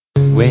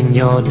when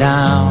you're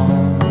down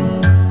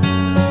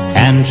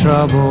and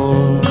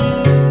troubled,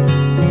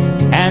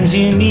 and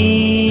you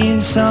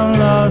need some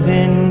love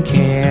and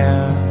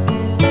care,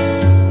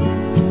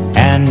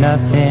 and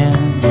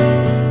nothing,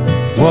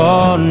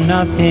 well,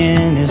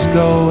 nothing is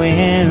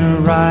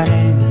going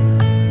right.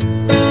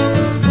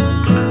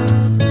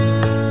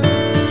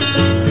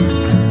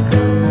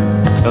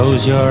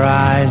 Close your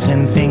eyes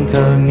and think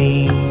of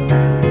me,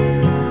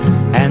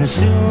 and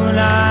soon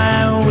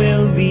I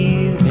will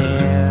be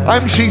there.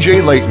 I'm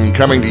CJ Layton,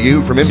 coming to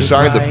you from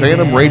inside the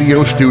Phantom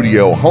Radio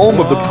studio, home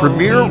of the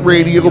premier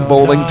radio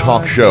bowling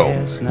talk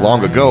show.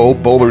 Long ago,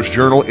 Bowlers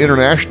Journal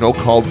International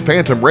called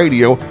Phantom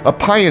Radio a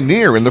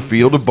pioneer in the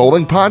field of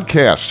bowling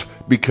podcasts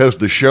because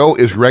the show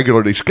is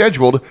regularly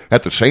scheduled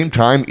at the same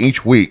time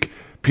each week.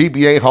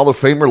 PBA Hall of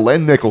Famer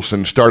Len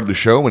Nicholson started the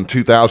show in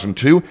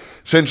 2002.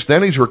 Since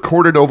then, he's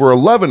recorded over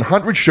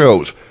 1,100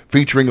 shows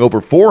featuring over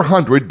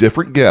 400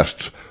 different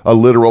guests, a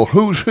literal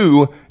who's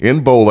who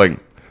in bowling.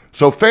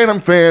 So,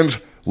 Phantom fans,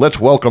 let's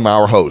welcome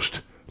our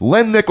host,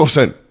 Len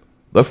Nicholson,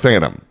 the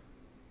Phantom.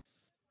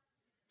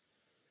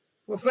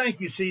 Well, thank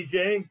you,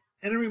 CJ.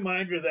 And a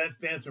reminder that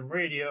Phantom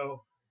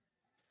Radio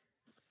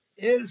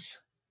is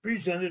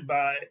presented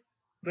by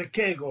the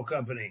Kegel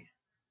Company,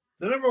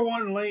 the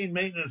 #1 lane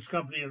maintenance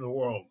company in the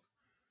world.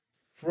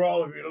 For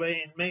all of your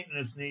lane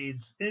maintenance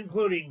needs,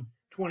 including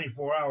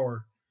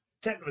 24-hour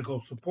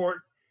technical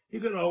support,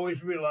 you can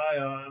always rely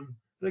on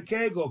the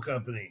Kegel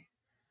Company.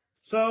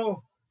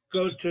 So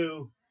go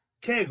to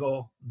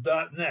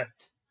kegel.net.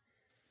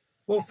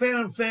 Well,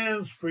 Phantom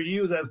fans, for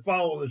you that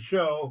follow the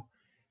show,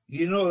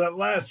 you know that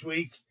last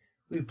week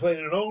we played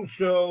an old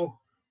show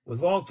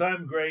with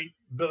all-time great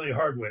Billy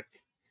Hardwick.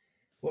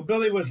 Well,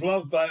 Billy was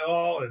loved by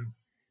all, and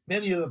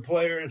many of the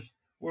players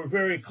were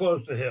very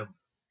close to him.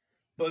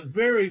 But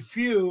very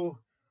few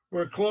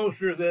were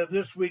closer than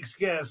this week's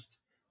guest,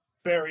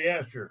 Barry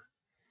Asher.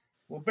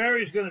 Well,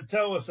 Barry's going to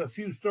tell us a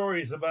few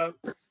stories about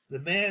the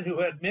man who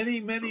had many,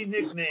 many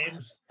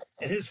nicknames,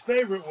 and his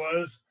favorite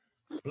was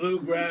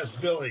Bluegrass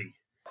Billy.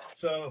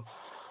 So,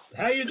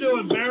 how you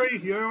doing, Barry?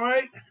 You all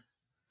right?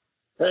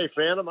 Hey,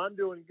 Phantom, I'm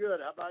doing good.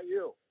 How about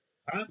you?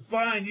 I'm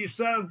fine. You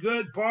sound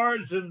good,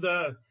 Pards. And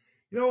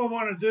you know what I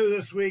want to do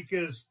this week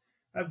is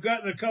I've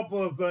gotten a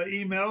couple of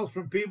emails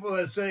from people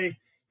that say,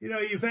 you know,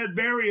 you've had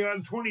Barry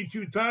on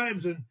 22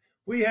 times and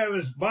we have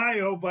his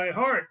bio by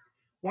heart.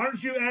 Why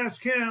don't you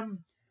ask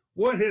him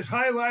what his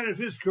highlight of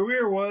his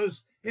career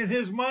was in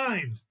his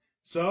mind?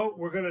 So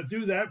we're going to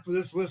do that for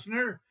this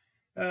listener.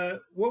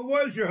 What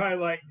was your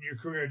highlight in your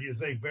career, do you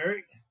think,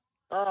 Barry?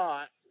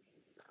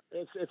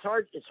 It's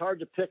hard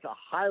to pick a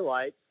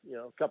highlight. You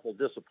know, a couple of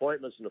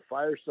disappointments in the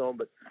Firestone,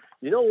 but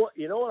you know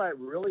what I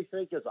really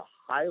think is a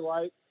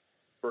highlight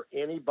for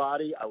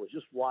anybody. I was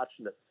just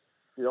watching it.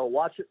 You know,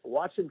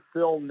 watching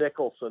Phil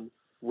Mickelson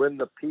win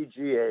the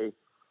PGA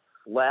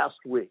last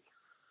week,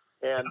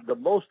 and the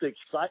most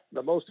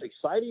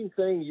exciting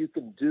thing you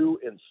can do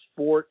in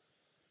sport,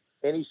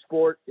 any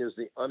sport, is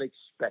the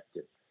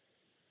unexpected.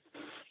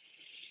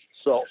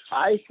 So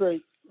I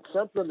think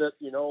something that,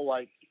 you know,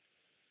 like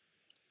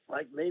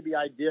maybe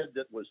I did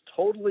that was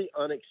totally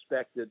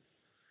unexpected,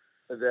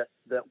 that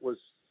was,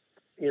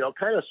 you know,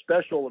 kind of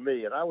special to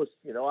me. And I was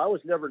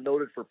never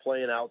noted for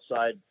playing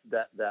outside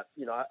that,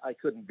 you know, I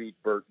couldn't beat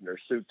Burton or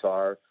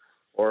Sutar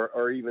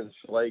or even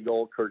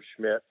Schlegel, Kurt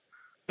Schmidt,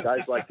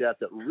 guys like that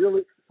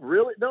really,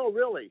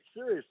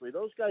 seriously,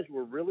 those guys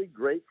were really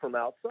great from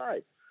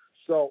outside.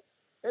 So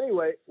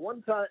anyway,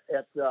 one time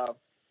at,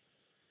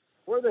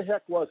 where the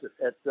heck was it?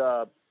 At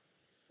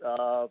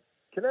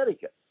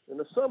Connecticut in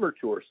the summer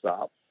tour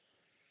stop.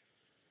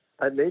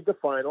 I made the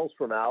finals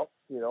from out,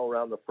 you know,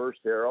 around the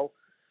first arrow,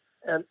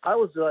 and I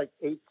was like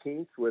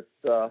 18th with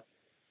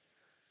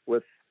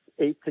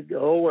 8 to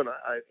go, and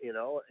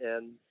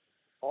and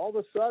all of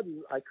a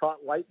sudden I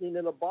caught lightning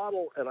in a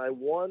bottle, and I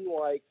won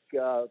like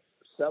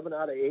 7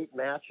 out of 8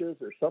 matches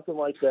or something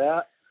like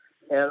that,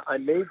 and I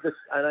made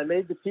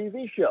the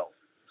TV show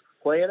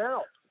playing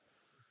out.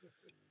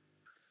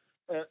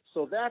 And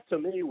so that to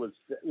me was,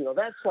 you know,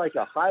 that's like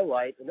a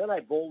highlight. And then I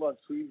bowled on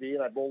TV,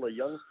 and I bowled a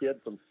young kid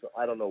from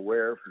I don't know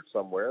where, from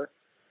somewhere,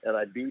 and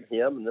I beat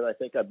him. And then I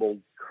think I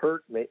bowled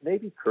Kurt,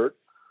 maybe Kurt,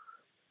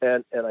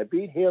 and I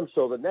beat him.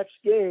 So the next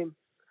game,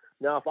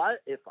 now if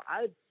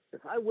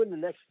I win the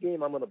next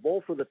game, I'm going to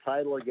bowl for the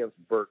title against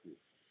Burton.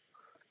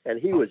 And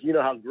he was, you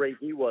know how great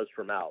he was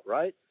from out,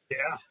 right?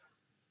 Yeah.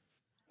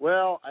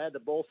 Well, I had to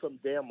bowl some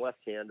damn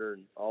left-hander,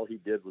 and all he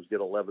did was get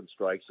 11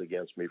 strikes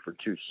against me for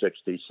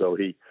 260. So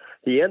he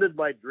ended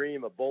my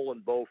dream of bowling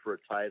Bo for a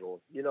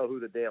title. You know who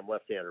the damn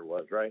left-hander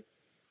was, right?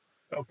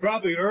 Oh,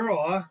 probably Earl,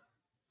 huh?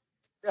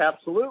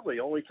 Absolutely.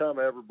 Only time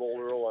I ever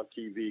bowled Earl on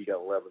TV, he got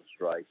 11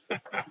 strikes.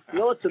 You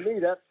know what? To me,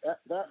 that's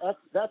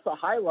a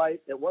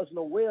highlight. It wasn't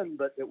a win,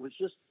 but it was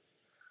just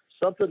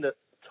something that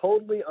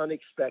totally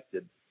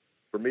unexpected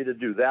for me to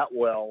do that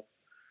well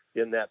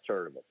in that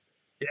tournament.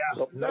 Yeah.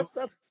 So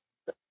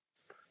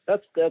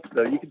that's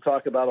you can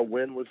talk about a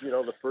win with, you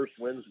know, the first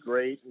win's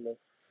great, and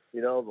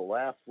the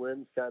last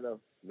win's kind of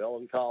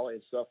melancholy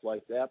and stuff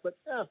like that. But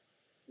yeah,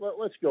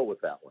 let's go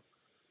with that one.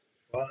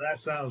 Well, that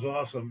sounds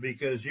awesome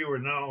because you were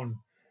known,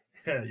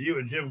 you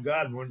and Jim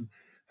Godwin,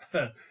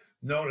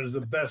 known as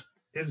the best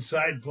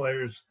inside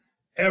players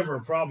ever,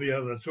 probably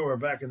on the tour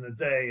back in the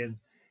day. And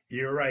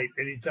you're right.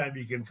 Anytime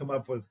you can come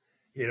up with,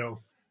 you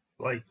know,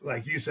 like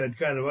you said,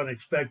 kind of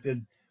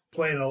unexpected,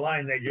 playing a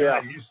line that you're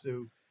not used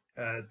to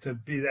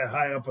be that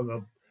high up on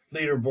the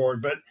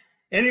leaderboard. But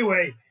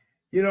anyway,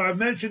 you know, I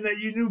mentioned that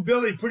you knew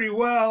Billy pretty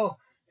well,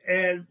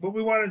 and what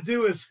we want to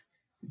do is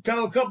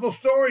tell a couple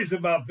stories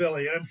about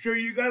Billy, and I'm sure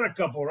you got a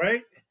couple,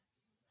 right?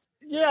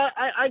 Yeah,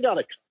 I got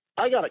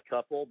a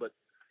couple, but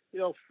you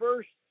know,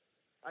 first,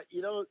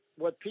 you know,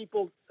 what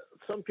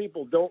some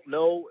people don't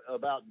know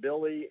about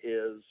Billy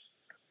is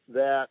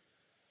that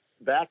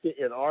back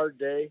in our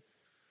day,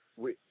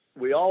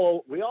 we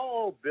all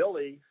owe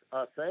Billy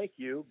a thank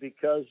you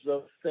because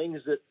of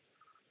things that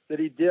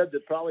he did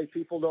that probably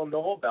people don't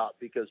know about,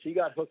 because he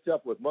got hooked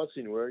up with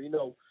Munsingware. You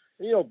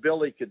know,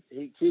 Billy could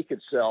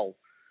sell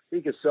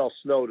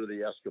snow to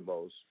the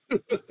Eskimos.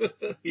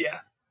 Yeah.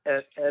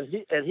 And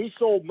he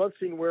sold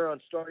Munsingware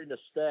on starting a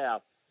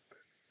staff.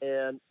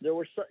 And there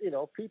were some, you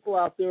know, people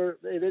out there,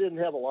 they didn't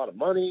have a lot of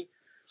money.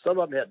 Some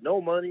of them had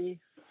no money.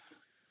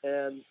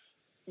 And,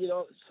 you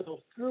know, so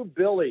through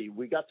Billy,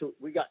 we got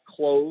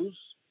clothes.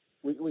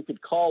 We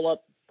could call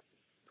up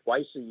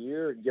twice a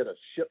year and get a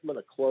shipment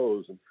of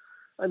clothes. And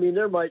I mean,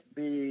 there might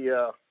be,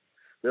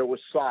 there was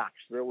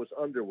socks, there was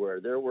underwear,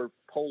 there were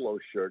polo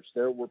shirts,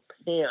 there were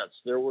pants,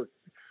 there were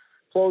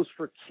clothes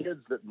for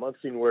kids that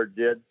Munsingware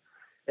did.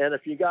 And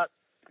if you got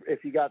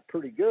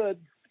pretty good,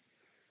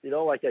 you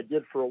know, like I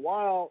did for a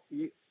while,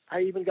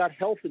 I even got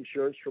health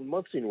insurance from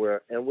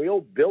Munsingware, and we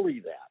owe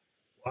Billy that.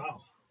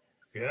 Wow.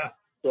 Yeah.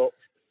 So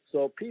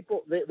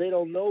people, they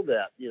don't know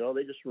that, you know,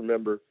 they just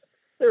remember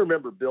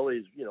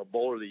Billy's, you know,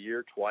 Bowler of the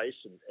Year twice.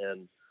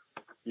 And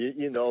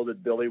you know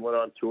that Billy went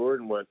on tour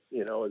and went,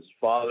 you know, his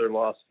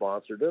father-in-law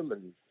sponsored him,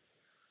 and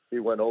he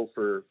went 0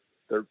 for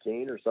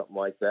 13 or something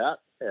like that.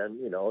 And,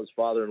 you know, his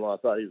father-in-law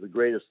thought he was the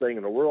greatest thing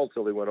in the world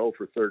till he went 0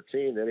 for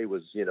 13. Then he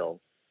was, you know,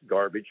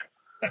 garbage.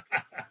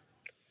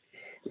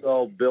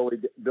 So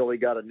Billy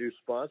got a new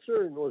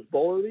sponsor and was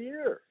Bowler of the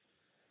Year.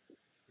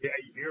 Yeah,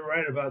 you're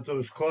right about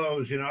those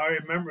clothes. You know, I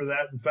remember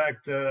that. In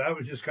fact, I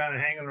was just kind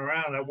of hanging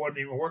around. I wasn't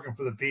even working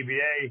for the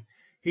PBA.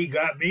 He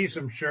got me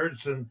some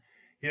shirts, and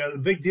you know, the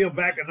big deal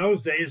back in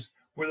those days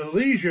were the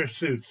leisure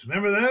suits.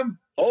 Remember them?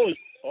 Oh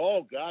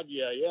God,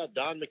 yeah.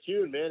 Don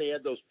McCune, man, he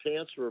had those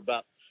pants were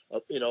about,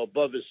 you know,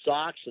 above his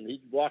socks, and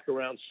he'd walk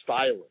around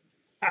styling.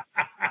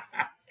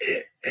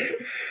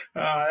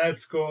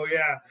 That's cool.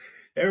 Yeah,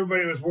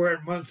 everybody was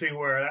wearing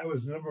Munsingware. That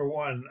was number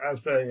one. I'll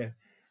tell you.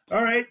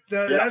 All right,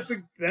 that's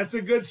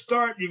a good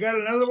start. You got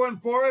another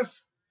one for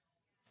us?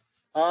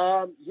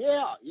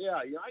 Yeah.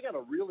 I got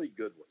a really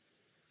good one.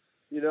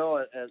 You know,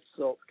 and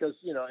so because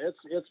you know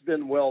it's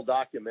been well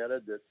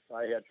documented that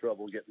I had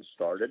trouble getting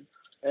started,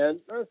 and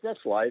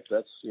that's life.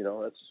 That's, you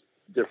know, that's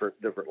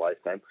different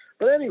lifetime.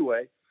 But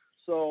anyway,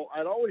 so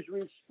I'd always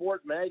read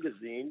sport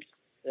magazines,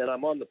 and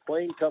I'm on the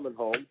plane coming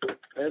home,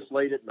 and it's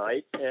late at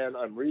night, and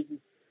I'm reading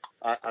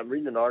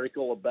an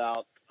article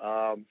about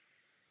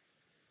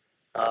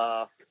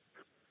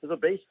it was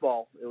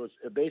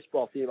a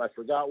baseball team. I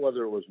forgot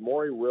whether it was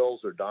Maury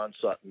Wills or Don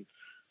Sutton,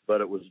 but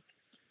it was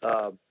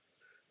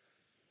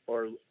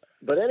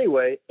but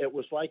anyway, it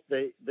was like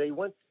they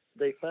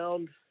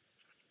found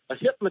a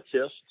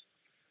hypnotist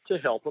to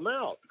help them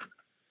out,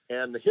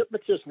 and the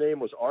hypnotist's name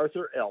was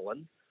Arthur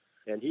Ellen,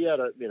 and he had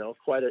he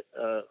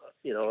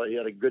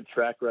had a good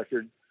track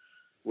record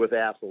with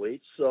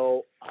athletes.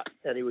 So,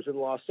 and he was in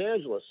Los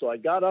Angeles. So I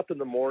got up in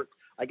the morning.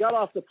 I got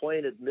off the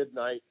plane at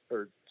midnight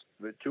or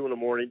 2 in the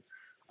morning.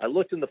 I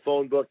looked in the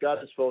phone book,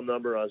 got his phone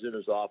number. I was in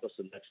his office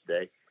the next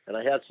day, and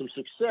I had some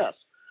success.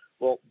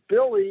 Well,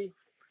 Billy,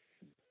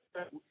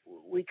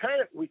 we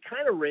kind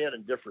of ran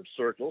in different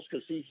circles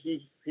because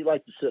he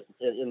liked to sit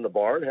in the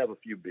bar and have a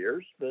few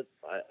beers, but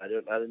I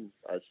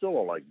still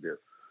don't like beer.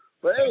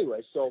 But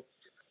anyway, so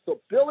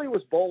Billy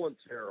was bowling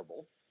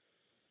terrible,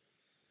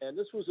 and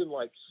this was in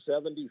like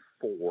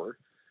 '74,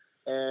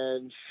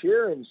 and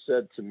Sharon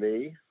said to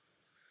me,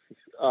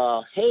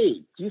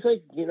 "Hey, do you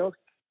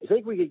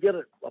think we could get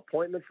an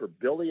appointment for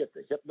Billy at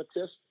the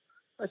hypnotist?"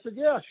 I said,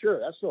 "Yeah, sure,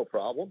 that's no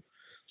problem."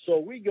 So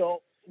we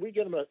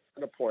get him an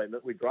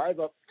appointment. We drive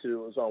up it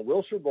was on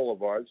Wilshire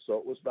Boulevard, so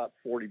it was about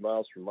 40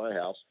 miles from my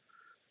house.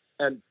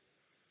 And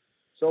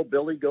so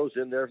Billy goes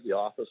in there at the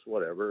office,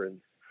 whatever, and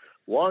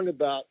long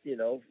about, you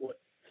know,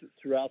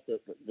 throughout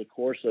the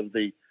course of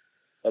the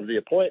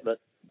appointment,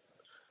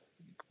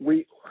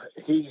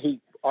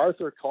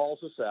 Arthur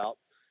calls us out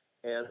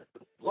and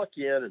look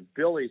in, and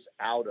Billy's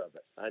out of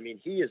it. I mean,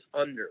 he is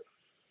under.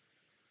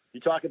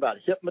 You talk about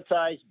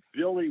hypnotized.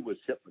 Billy was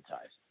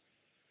hypnotized.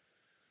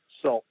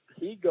 So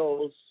he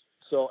goes.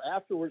 So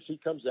afterwards, he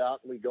comes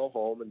out, and we go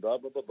home, and blah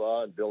blah blah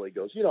blah. And Billy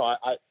goes, you know,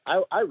 I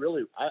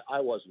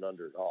wasn't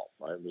under at all.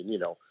 I mean, you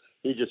know,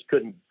 he just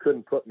couldn't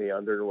put me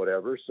under or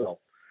whatever. So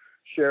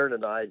Sharon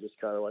and I just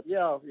kind of went,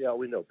 yeah,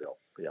 we know Bill.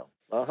 Yeah,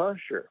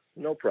 sure,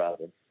 no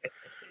problem.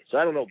 So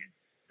I don't know.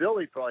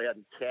 Billy probably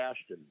hadn't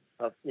cashed in,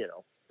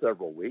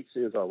 several weeks. He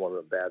was on one of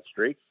the bad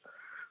streaks.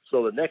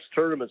 So the next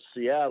tournament's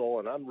Seattle,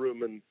 and I'm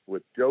rooming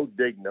with Joe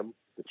Dignam,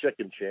 the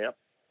chicken champ.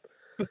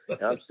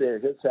 And I'm staying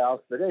at his house.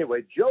 But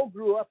anyway, Joe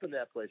grew up in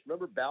that place.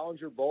 Remember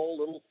Ballinger Bowl,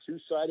 little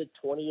two-sided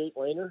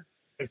 28-laner?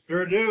 I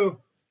sure do.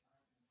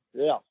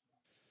 Yeah.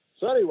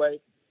 So anyway,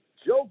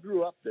 Joe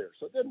grew up there.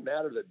 So it didn't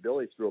matter that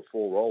Billy threw a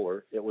full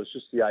roller. It was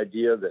just the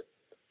idea that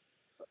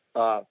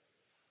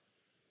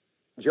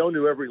Joe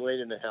knew every lane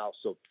in the house.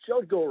 So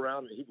Joe'd go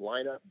around and he'd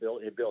line up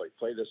Billy. Hey, Billy,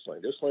 play this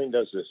lane. This lane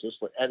does this. This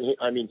lane.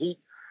 And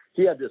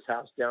he had this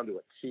house down to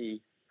a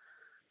T.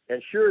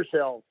 And sure as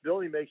hell,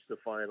 Billy makes the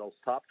finals,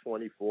 top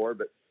 24,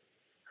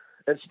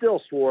 and still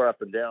swore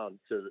up and down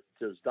to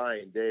his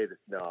dying day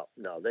that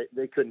no,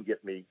 they couldn't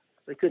get me.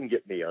 They couldn't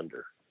get me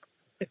under.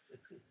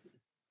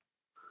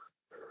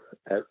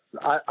 And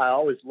I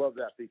always love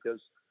that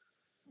because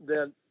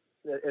then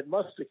it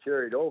must have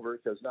carried over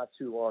because not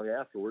too long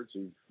afterwards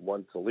he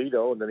won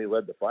Toledo and then he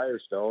led the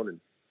Firestone, and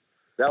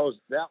that was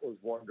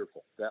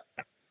wonderful. That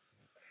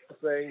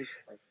things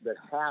that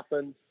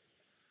happened,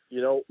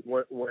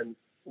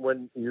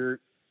 when you're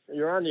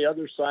on the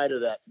other side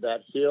of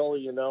that hill,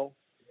 Yeah.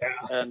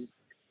 and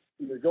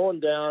you're going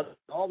down,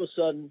 all of a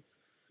sudden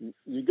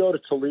you go to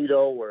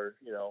Toledo where,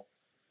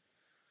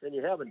 and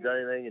you haven't done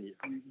anything, and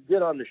you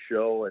get on the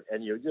show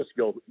and you just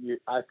go,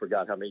 I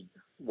forgot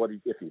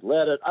if he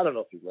led it. I don't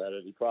know if he led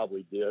it. He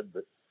probably did,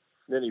 but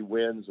then he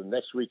wins, and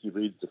next week he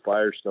leads the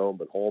Firestone,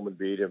 but Holman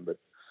beat him. But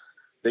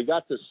they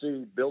got to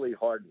see Billy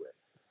Hardwick.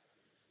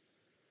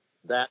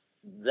 That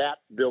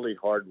Billy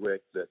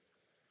Hardwick that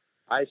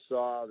I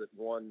saw that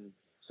won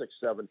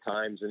 6-7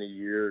 times in a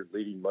year,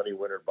 leading money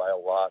winner by a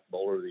lot,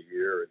 bowler of the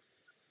year.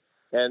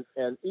 And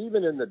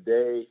even in the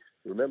day,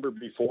 remember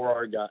before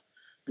our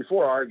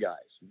guys,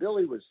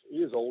 Billy was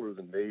older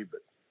than me,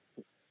 but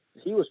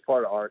he was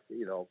part of our,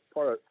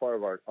 part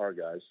of our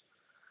guys,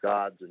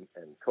 Gods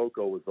and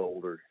Coco was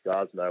older.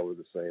 Gods and I were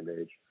the same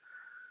age.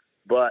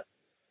 But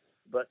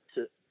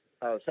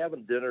I was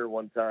having dinner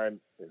one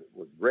time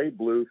with Ray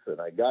Bluth, and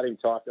I got him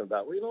talking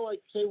about,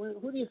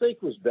 who do you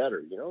think was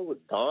better? Was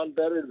Don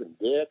better than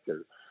Dick,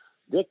 or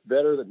Dick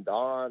better than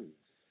Don?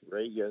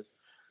 Ray goes,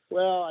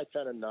 well, I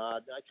kind of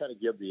nod. I kind of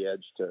give the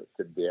edge to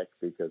Dick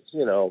because,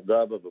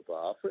 blah, blah, blah,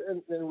 blah.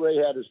 And Ray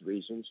had his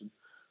reasons. And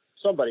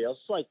somebody else,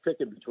 it's like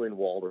picking between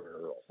Walter and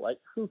Earl. Like,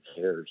 who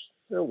cares?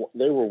 They were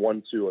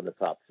 1-2 in the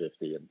top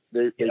 50, and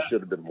they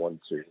should have been 1-2.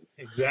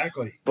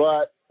 Exactly.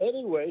 But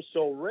anyway,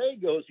 so Ray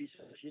goes, he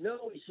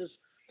says,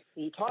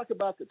 you talk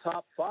about the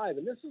top 5,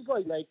 and this is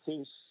like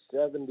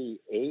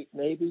 1978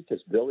 maybe,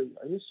 because Billy,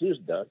 he was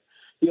done.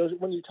 He goes,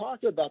 when you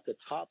talk about the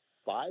top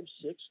 5,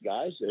 6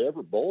 guys that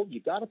ever bowled, you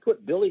got to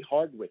put Billy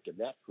Hardwick in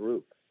that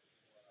group.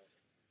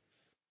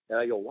 And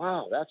I go,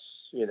 wow, that's,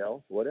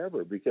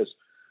 whatever, because,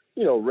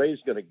 Ray's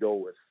going to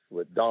go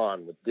with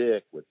Don, with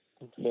Dick, with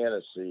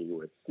Hennessy,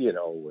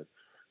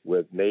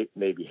 with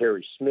maybe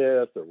Harry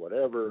Smith or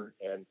whatever.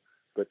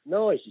 But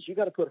no, he says, you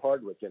got to put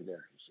Hardwick in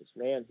there. He says,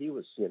 man, he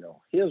was,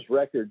 his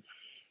record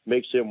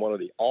makes him one of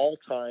the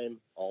all-time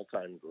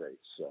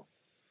greats. So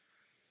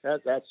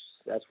that's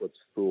what's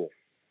cool.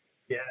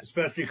 Yeah,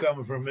 especially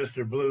coming from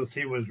Mr. Bluth.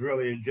 He was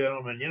really a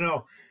gentleman.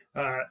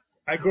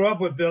 I grew up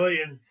with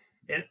Billy, and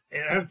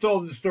I've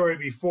told the story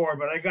before,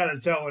 but I got to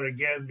tell it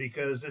again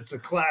because it's a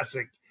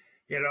classic.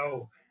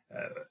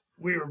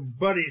 We were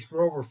buddies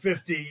for over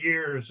 50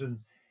 years, and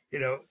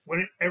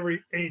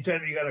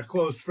anytime you got a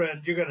close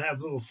friend, you're gonna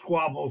have little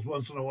squabbles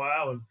once in a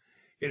while,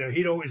 and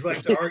he'd always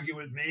like to argue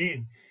with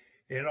me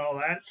and all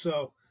that.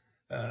 So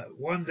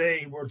one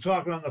day we're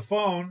talking on the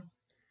phone,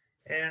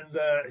 and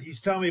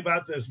he's telling me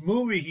about this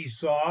movie he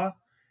saw,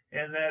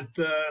 and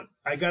that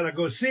I got to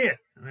go see it.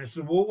 And I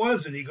said, what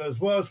was it? He goes,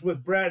 well, it's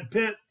with Brad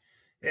Pitt.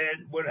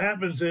 And what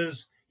happens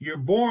is you're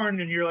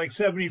born and you're like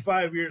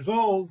 75 years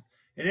old,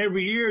 and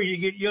every year you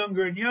get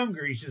younger and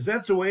younger. He says,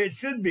 that's the way it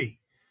should be.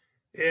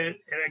 And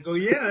I go,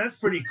 yeah, that's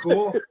pretty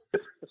cool.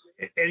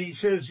 And he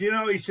says,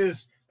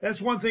 that's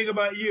one thing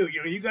about you.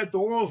 You got the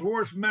world's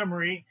worst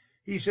memory.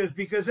 He says,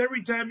 because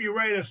every time you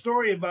write a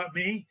story about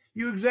me,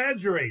 you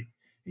exaggerate.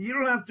 You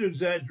don't have to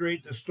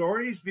exaggerate the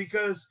stories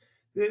because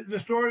the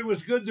story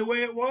was good the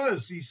way it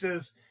was. He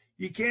says,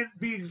 you can't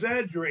be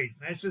exaggerating.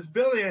 I says,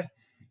 Billy,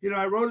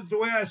 I wrote it the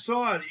way I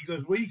saw it. He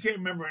goes, well, you can't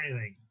remember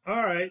anything. All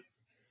right.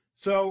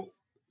 So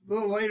a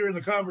little later in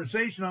the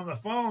conversation on the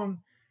phone,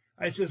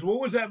 I says, what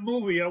was that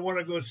movie? I want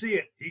to go see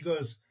it. He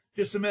goes,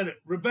 just a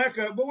minute.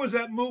 Rebecca, what was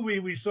that movie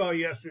we saw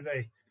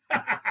yesterday?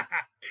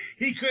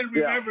 He couldn't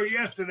remember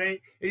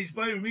yesterday, and he's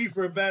blaming me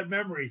for a bad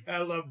memory. I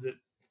loved it.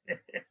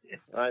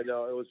 I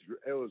know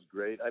it was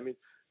great. I mean,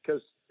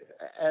 because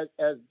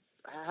as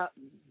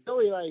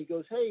Billy and I, he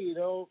goes, hey,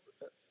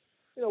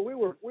 we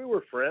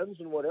were friends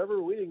and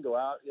whatever. We didn't go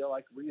out,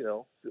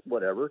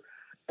 whatever.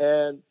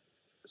 And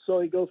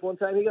so he goes one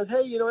time. He goes,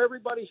 hey,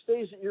 everybody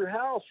stays at your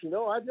house.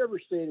 I've never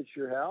stayed at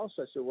your house.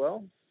 I said,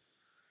 well,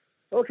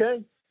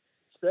 okay,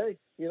 stay.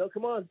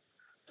 Come on.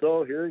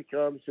 So here he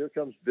comes. Here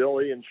comes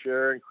Billy and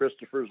Sharon.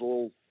 Christopher's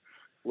a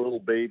little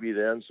baby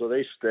then. So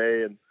they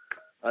stay, and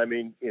I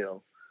mean, you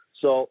know,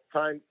 so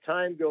time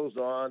goes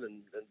on,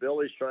 and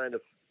Billy's trying to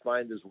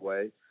find his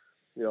way.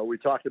 You know, we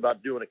talked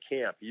about doing a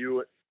camp,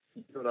 you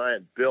and I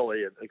and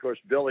Billy, and of course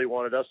Billy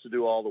wanted us to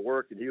do all the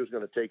work, and he was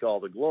going to take all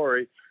the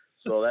glory.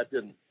 So that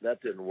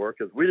didn't work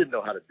because we didn't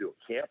know how to do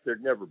a camp.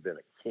 There'd never been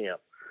a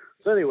camp.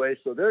 So anyway,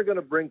 so they're going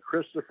to bring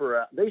Christopher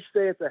out. They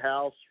stay at the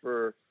house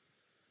for,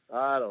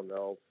 I don't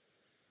know,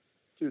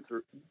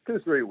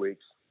 2-3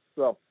 weeks.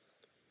 So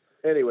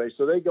anyway,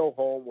 so they go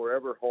home,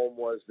 wherever home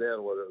was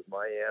then, whether it was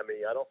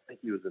Miami. I don't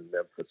think he was in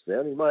Memphis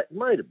then. He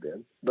might have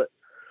been. But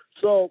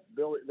so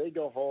Billy, they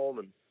go home,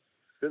 and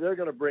they're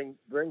going to bring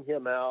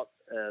him out,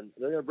 and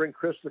they're going to bring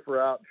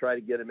Christopher out and try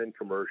to get him in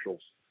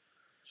commercials.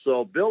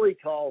 So Billy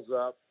calls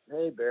up,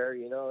 "Hey Bear,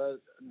 you know."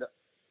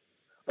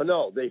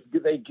 No, they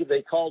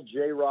called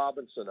Jay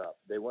Robinson up.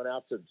 They went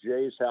out to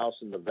Jay's house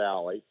in the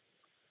Valley,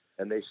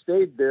 and they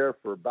stayed there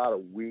for about a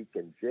week.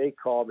 And Jay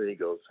called me and he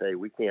goes, "Hey,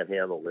 we can't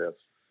handle this.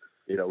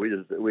 You know, we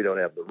don't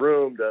have the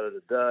room. Da da da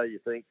da. You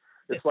think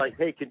it's like,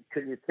 hey, can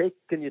you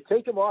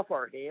take him off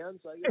our hands?"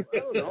 I go, "I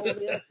don't know. Let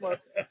me ask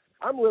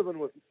I'm living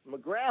with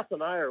McGrath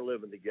and I are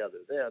living together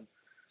then."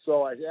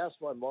 So I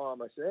asked my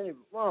mom. I said, "Hey,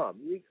 Mom,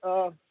 you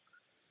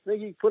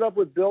think you put up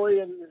with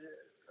Billy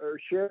or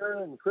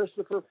Sharon and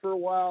Christopher for a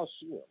while?"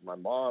 My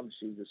mom,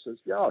 she just says,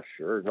 "Yeah,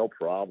 sure, no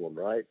problem,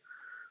 right?"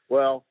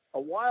 Well,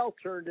 a while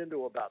turned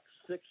into about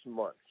 6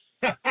 months.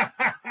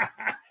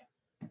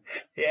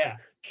 Yeah.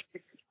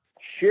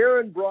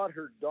 Sharon brought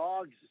her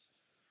dog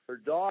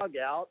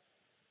out,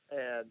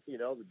 and you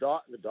know the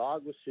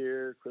dog was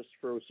here.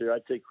 Christopher was here.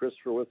 I'd take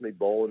Christopher with me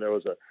bowling. There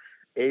was a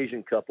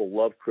Asian couple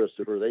loved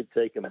Christopher. They'd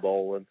take him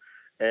bowling,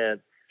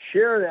 and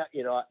Sharon,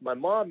 you know, my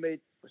mom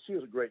she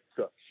was a great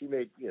cook. She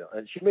made, you know,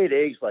 and she made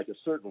eggs like a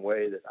certain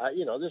way that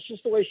that's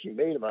just the way she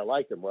made them. I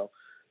liked them. Well,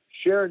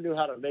 Sharon knew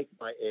how to make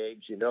my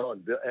eggs, you know,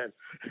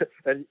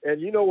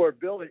 and you know where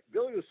Billy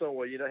was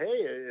somewhere, you know,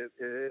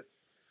 hey,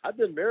 I've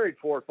been married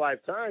 4 or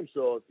 5 times,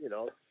 so you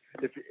know,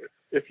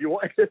 if you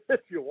want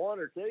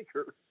her, take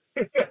her.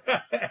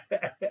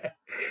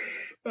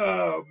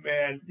 Oh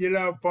man, you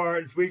know,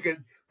 Pards, we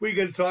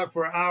could talk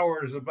for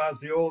hours about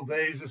the old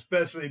days,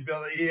 especially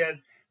Billy. He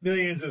had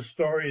millions of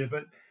stories,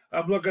 but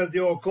I'm looking at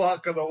the old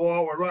clock on the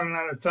wall. We're running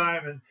out of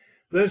time, and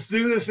let's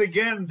do this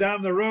again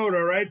down the road.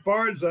 All right,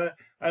 Pards?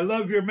 I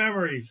love your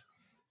memories.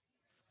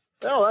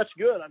 Oh, that's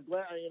good. I'm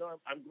glad. You know,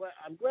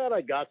 I'm glad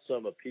I got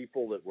some of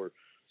people that were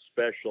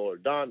special, or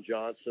Don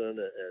Johnson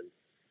and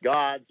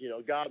God. You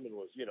know, Godman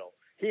was. You know,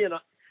 he and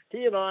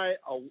I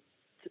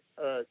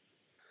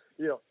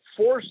you know,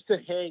 forced to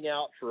hang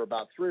out for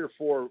about 3 or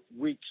 4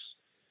 weeks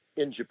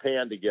in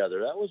Japan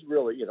together. That was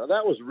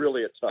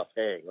really a tough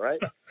hang,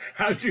 right?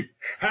 How'd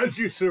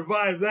you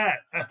survive that?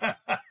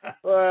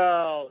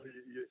 Well,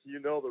 you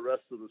know the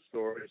rest of the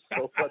story,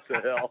 so what the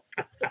hell?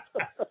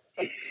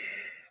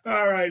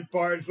 All right,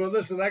 Pards. Well,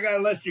 listen, I got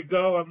to let you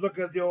go. I'm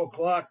looking at the old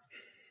clock,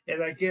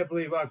 and I can't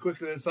believe how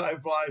quickly the time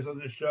flies on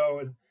this show.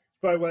 And it's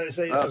probably why they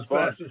say it's the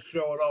fastest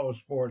show in all of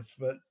sports.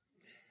 But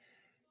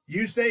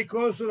you stay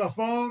close to the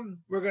phone.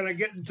 We're going to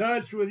get in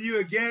touch with you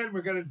again.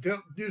 We're going to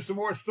do some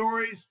more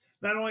stories,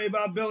 not only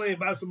about Billy,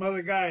 about some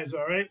other guys,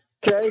 all right?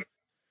 Okay.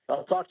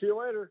 I'll talk to you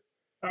later.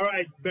 All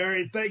right,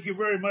 Barry. Thank you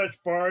very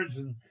much, Pards.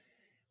 And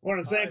I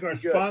want to thank our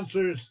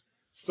sponsors,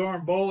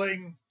 Storm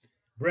Bowling,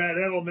 Brad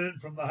Edelman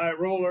from the High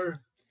Roller,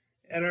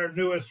 and our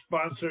newest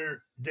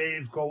sponsor,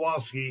 Dave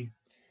Kowalski.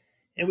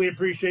 And we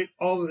appreciate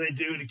all that they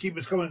do to keep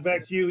us coming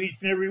back to you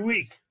each and every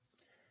week.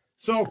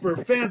 So for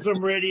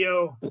Phantom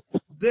Radio,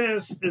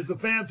 this is the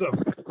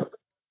Phantom.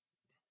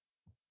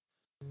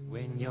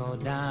 When you're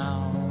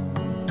down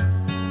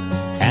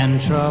and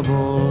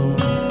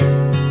troubled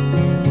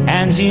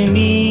and you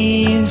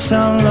need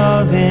some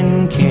love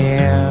and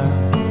care,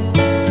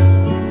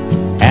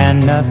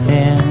 and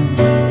nothing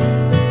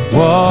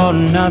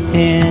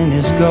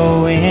is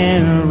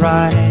going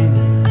right,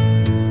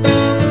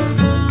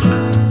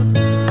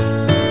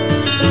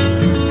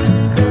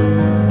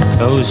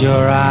 close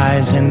your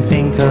eyes and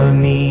think of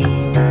me,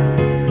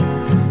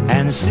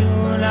 and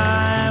soon